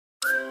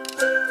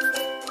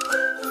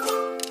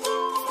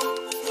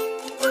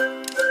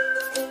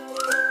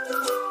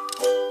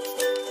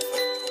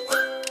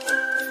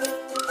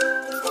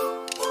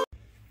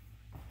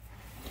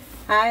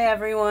Hi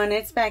everyone,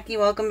 it's Becky.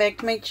 Welcome back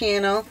to my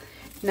channel.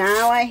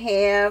 Now I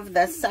have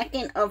the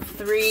second of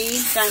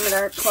 3 Diamond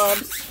Art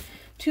Clubs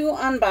to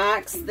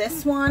unbox.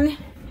 This one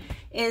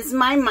is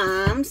my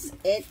mom's.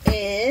 It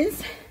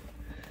is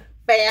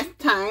Bath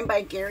Time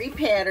by Gary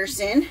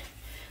Patterson.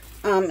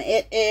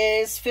 It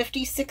is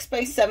 56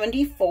 by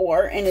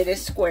 74 and it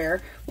is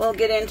square. We'll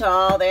get into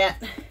all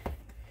that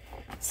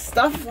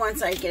stuff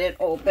once I get it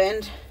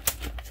opened.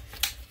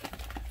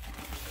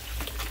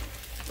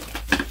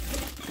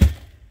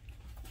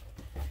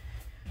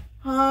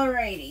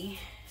 Alrighty,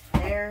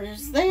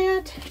 there's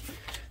that.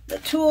 The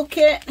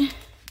toolkit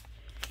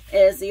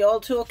is the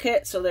old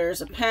toolkit, so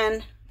there's a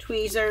pen,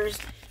 tweezers,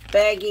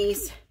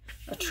 baggies,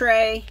 a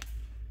tray,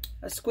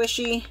 a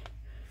squishy,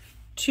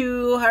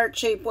 2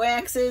 heart-shaped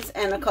waxes,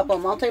 and a couple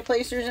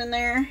multi-placers in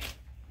there.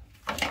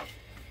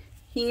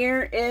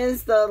 Here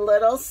is the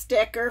little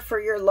sticker for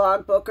your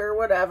logbook or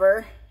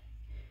whatever.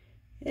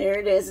 There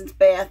it is, it's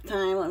bath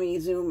time. Let me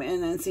zoom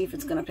in and see if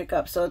it's going to pick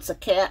up. So it's a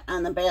cat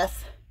on the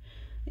bath,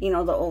 you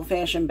know, the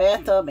old-fashioned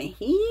bathtub, and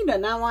he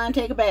does not want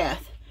to take a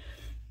bath.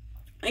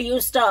 I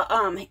used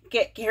to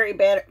get Gary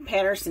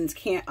Patterson's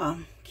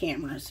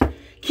calendars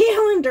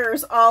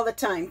all the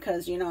time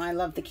because, you know, I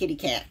love the kitty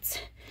cats.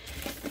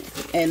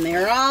 And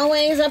they're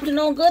always up to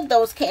no good,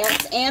 those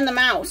cats, and the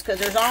mouse, because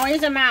there's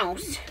always a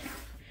mouse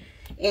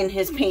in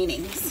his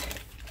paintings.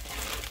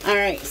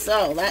 Alright,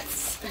 so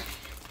let's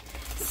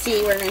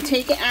see. We're going to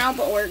take it out,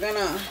 but we're going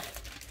to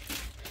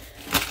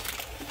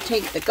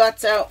take the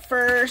guts out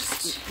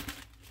first.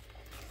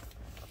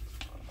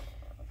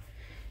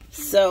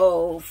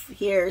 So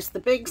here's the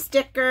big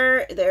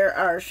sticker. There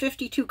are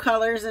 52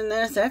 colors in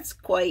this. That's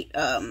quite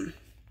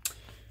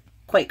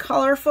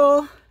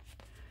colorful.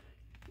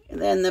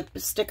 And then the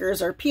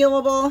stickers are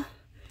peelable.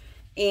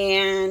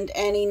 And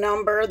any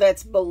number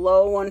that's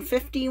below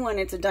 150 when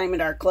it's a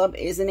Diamond Art Club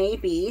is an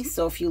AB.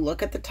 So if you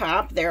look at the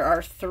top, there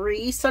are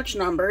 3 such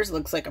numbers.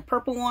 Looks like a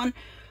purple one, an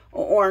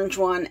orange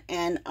one,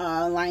 and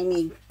a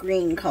limey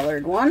green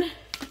colored one.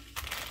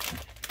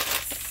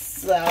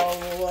 So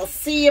we'll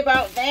see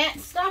about that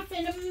stuff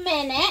in a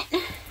minute.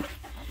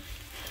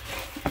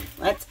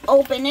 Let's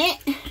open it.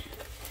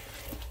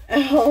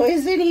 Oh,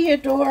 isn't he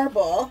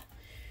adorable?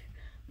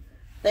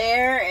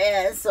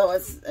 There is, so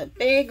it's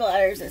big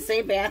letters that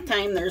say bath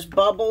time. There's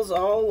bubbles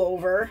all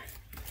over.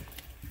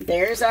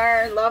 There's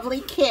our lovely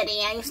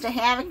kitty. I used to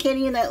have a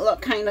kitty that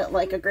looked kind of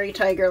like a gray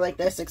tiger like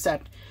this,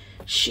 except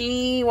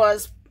she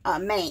was a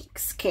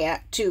Manx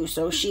cat too,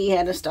 so she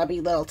had a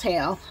stubby little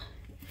tail.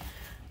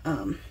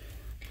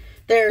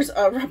 There's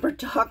a rubber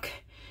duck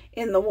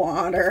in the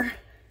water.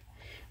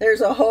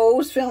 There's a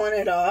hose filling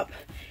it up.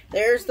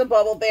 There's the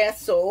bubble bath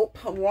soap,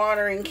 a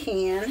watering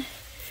can.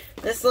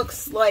 This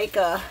looks like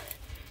a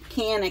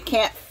can of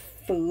cat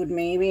food,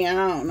 maybe. I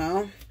don't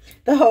know.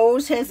 The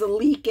hose has a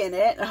leak in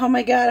it. Oh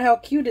my god, how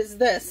cute is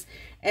this?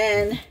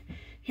 And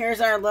here's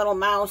our little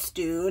mouse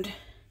dude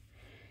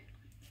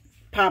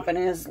popping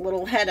his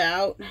little head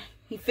out.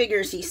 He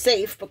figures he's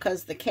safe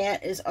because the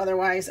cat is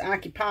otherwise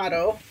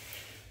occupado.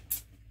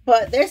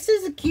 But this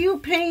is a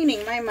cute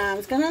painting. My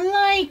mom's gonna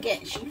like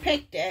it. She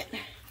picked it.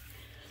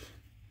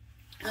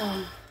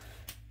 Oh.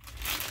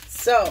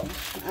 So,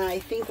 I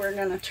think we're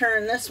gonna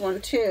turn this one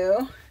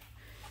too.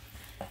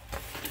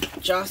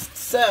 Just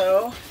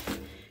so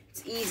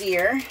it's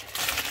easier.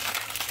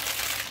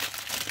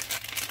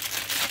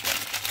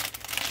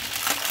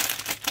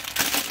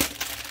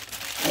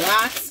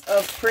 Lots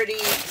of pretty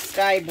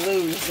sky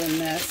blues in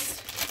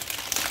this.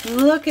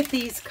 Look at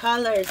these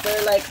colors.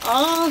 They're like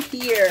all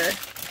here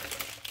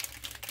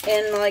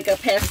in like a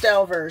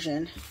pastel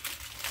version.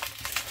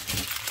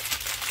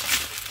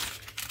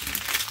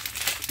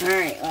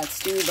 Alright, let's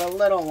do the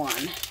little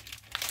one.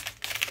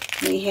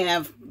 We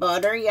have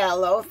butter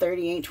yellow,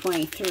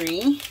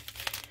 3823,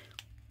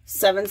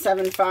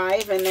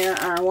 775, and there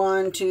are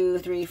 1, 2,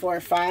 3,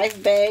 4,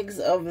 5 bags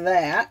of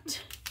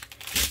that.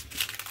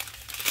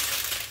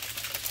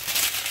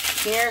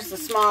 Here's the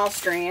small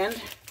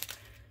strand,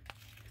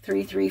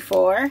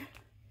 334,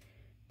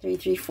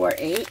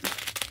 3348.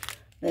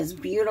 This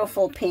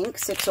beautiful pink,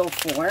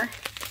 604,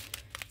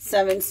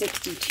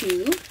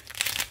 762,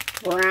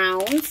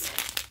 browns,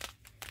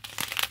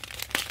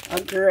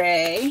 a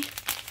gray,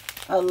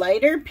 a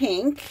lighter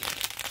pink.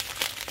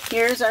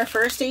 Here's our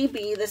first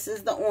AB. This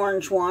is the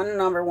orange one,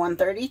 number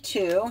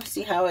 132.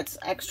 See how it's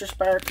extra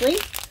sparkly?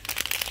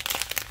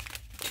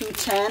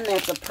 210,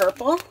 that's a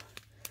purple.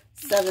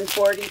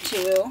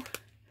 742,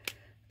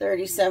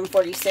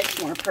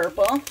 3746, more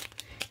purple.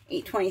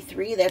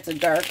 823, that's a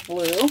dark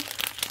blue.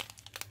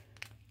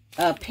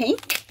 A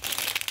pink,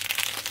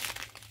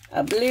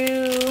 a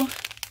blue,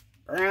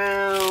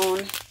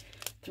 brown,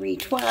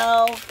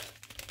 312,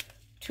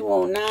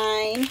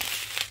 209,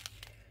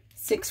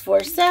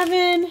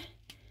 647,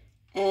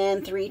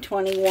 and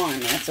 321.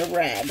 That's a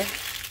red.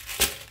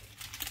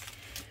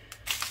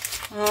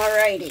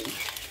 Alrighty.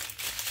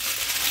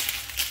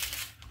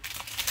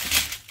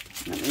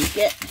 Let me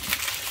get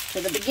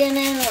to the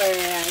beginning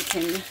where I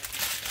can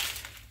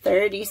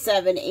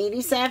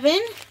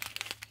 3787.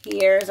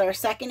 Here's our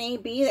second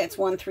AB. That's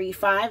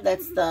 135.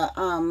 That's the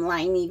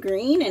limey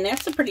green, and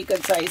that's a pretty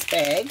good size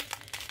bag.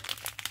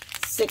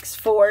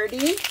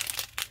 640,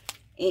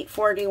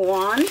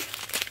 841,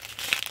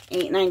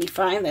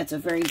 895. That's a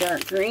very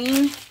dark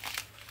green.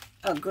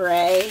 A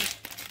gray.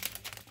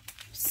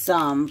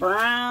 Some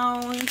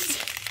browns.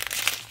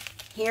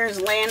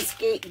 Here's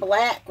landscape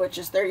black, which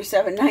is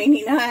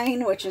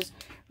 $37.99, which is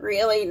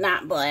really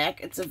not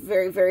black. It's a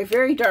very, very,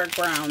 very dark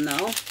brown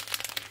though.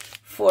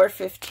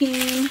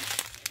 415,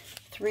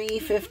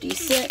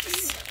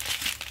 356,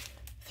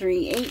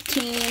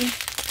 318,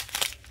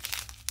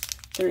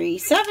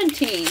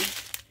 317,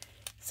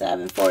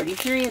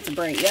 743. It's a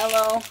bright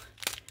yellow.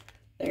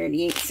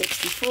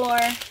 3864.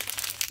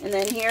 And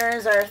then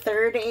here's our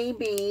third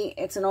AB.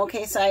 It's an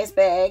okay size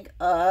bag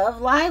of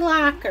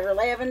lilac or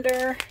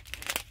lavender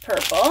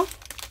purple.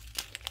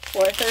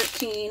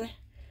 413,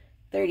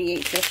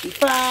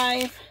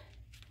 3855,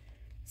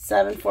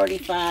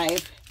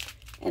 745,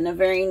 and a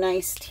very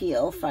nice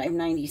teal,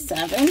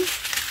 597.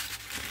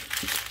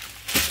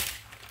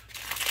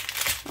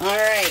 All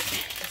right,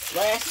 this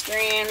last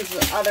strand's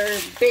the other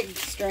big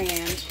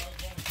strand.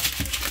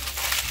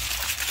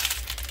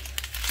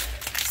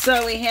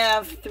 So we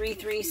have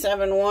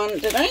 3371.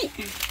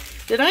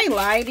 Did I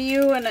lie to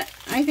you? And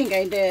I think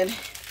I did.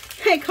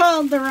 I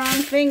called the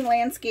wrong thing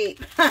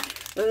landscape.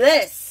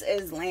 This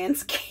is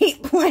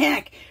landscape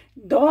black.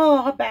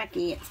 Duh,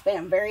 Becky. It's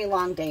been a very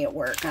long day at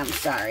work. I'm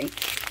sorry.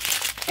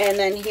 And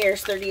then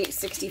here's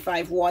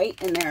 3865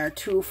 white, and there are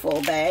 2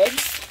 full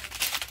bags.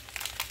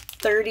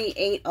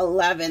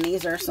 3811.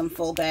 These are some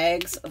full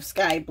bags of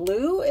sky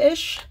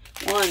blue-ish.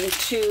 1,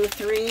 2,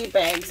 3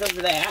 bags of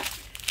that.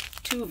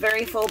 2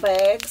 very full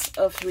bags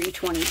of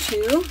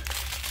 322.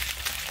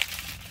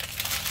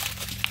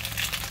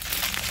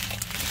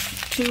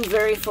 2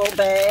 very full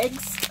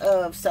bags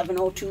of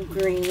 702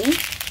 green.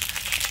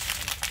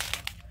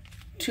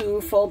 2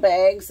 full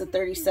bags of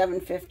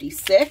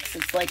 3756.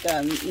 It's like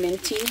a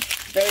minty,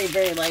 very,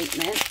 very light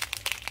mint.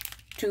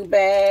 2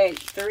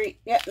 bags of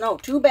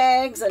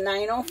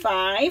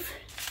 905.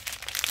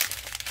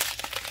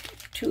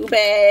 2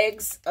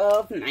 bags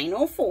of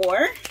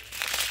 904.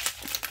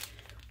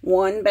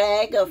 1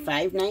 bag of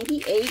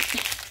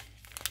 598.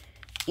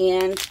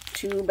 And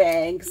 2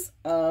 bags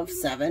of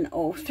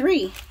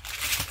 703.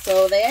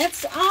 So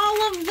that's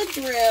all of the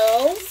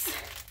drills.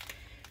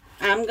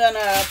 I'm going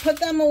to put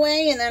them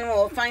away and then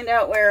we'll find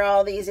out where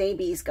all these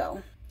ABs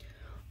go.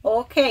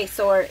 Okay,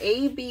 so our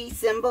AB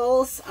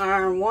symbols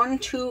are 1,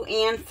 2,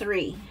 and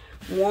 3.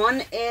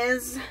 1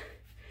 is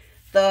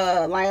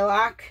the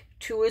lilac,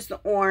 2 is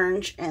the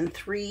orange, and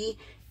 3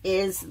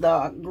 is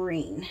the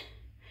green.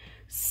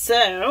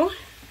 So,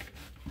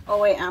 oh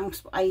wait,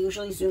 I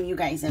usually zoom you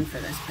guys in for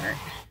this part.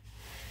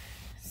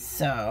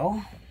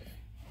 So,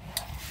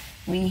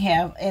 we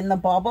have in the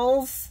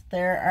bubbles,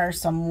 there are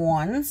some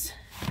 1s.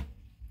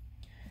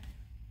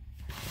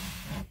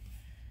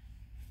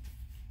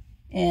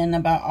 In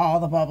about all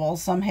the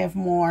bubbles. Some have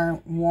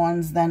more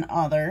 1s than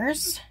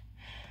others.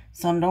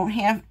 Some don't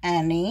have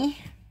any.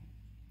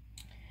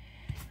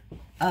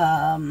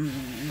 In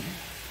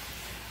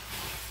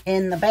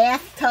the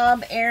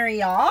bathtub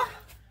area,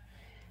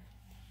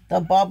 the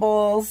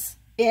bubbles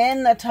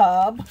in the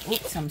tub,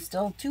 oops, I'm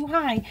still too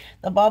high.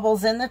 The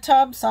bubbles in the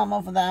tub, some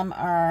of them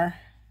are,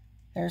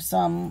 there's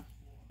some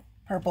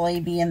purple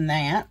AB in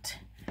that.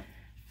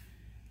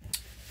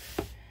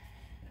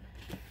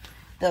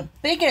 The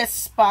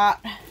biggest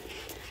spot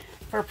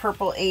for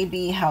purple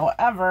AB,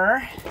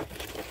 however,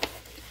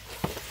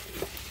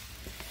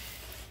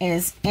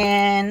 is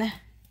in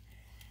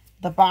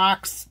the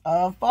box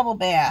of Bubble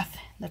Bath.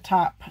 The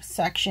top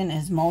section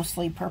is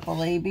mostly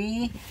purple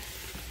AB.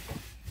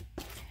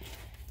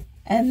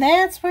 And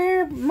that's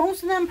where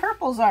most of them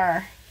purples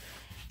are.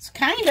 It's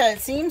it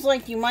seems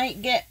like you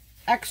might get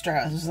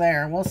extras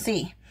there. We'll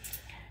see.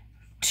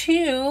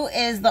 2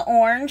 is the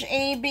orange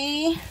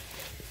AB.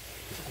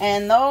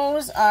 And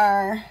those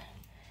are,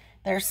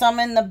 there's some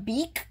in the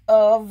beak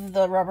of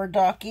the rubber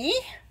ducky.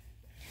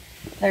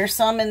 There's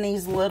some in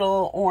these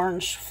little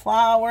orange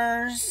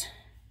flowers.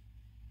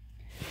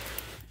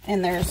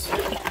 And there's,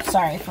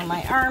 sorry for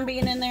my arm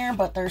being in there,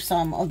 but there's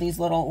some of these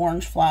little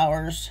orange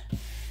flowers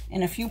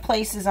in a few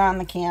places on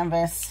the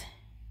canvas.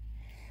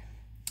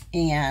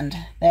 And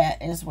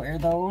that is where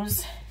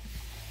those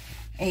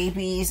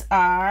ABs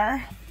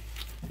are.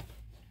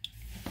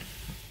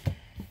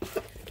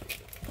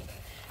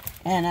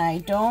 And I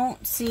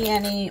don't see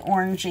any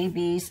orange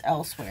ABs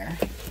elsewhere.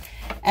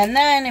 And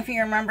then, if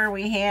you remember,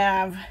 we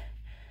have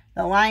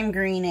the lime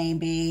green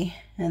AB,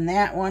 and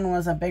that one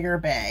was a bigger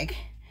bag.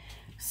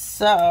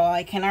 So,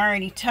 I can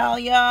already tell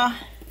ya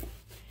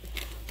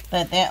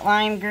that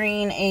lime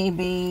green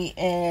AB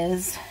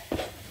is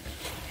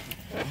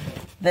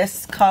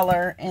this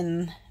color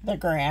in the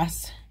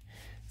grass.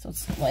 So,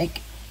 it's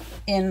like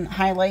in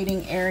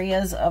highlighting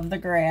areas of the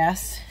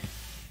grass.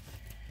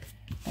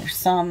 There's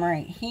some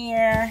right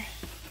here.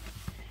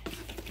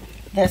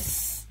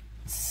 This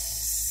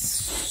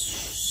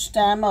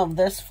stem of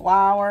this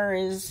flower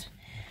is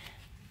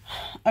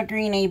a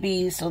green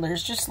AB, so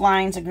there's just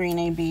lines of green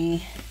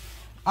AB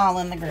all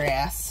in the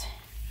grass.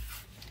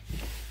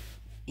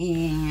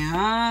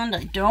 And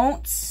I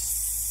don't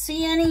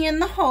see any in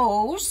the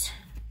hose.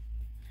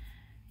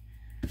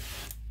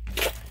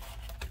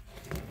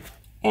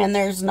 And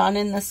there's none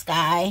in the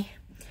sky.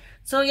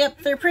 So yep,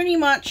 they're pretty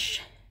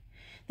much,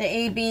 the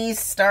ABs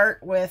start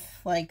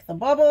with like the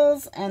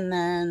bubbles and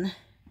then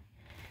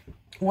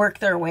work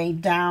their way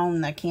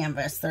down the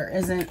canvas. There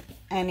isn't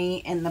any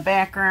in the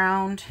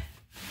background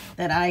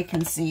that I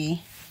can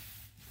see,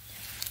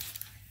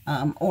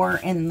 or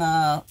in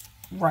the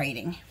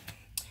writing.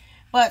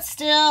 But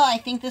still, I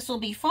think this will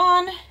be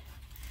fun,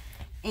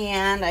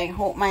 and I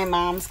hope my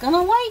mom's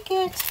gonna like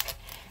it.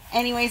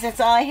 Anyways, that's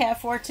all I have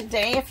for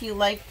today. If you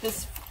like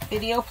this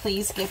video,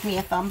 please give me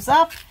a thumbs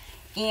up.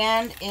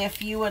 And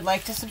if you would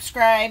like to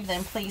subscribe,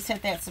 then please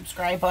hit that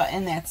subscribe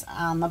button that's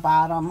on the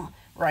bottom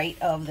right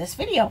of this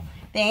video.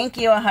 Thank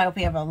you. I hope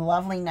you have a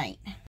lovely night.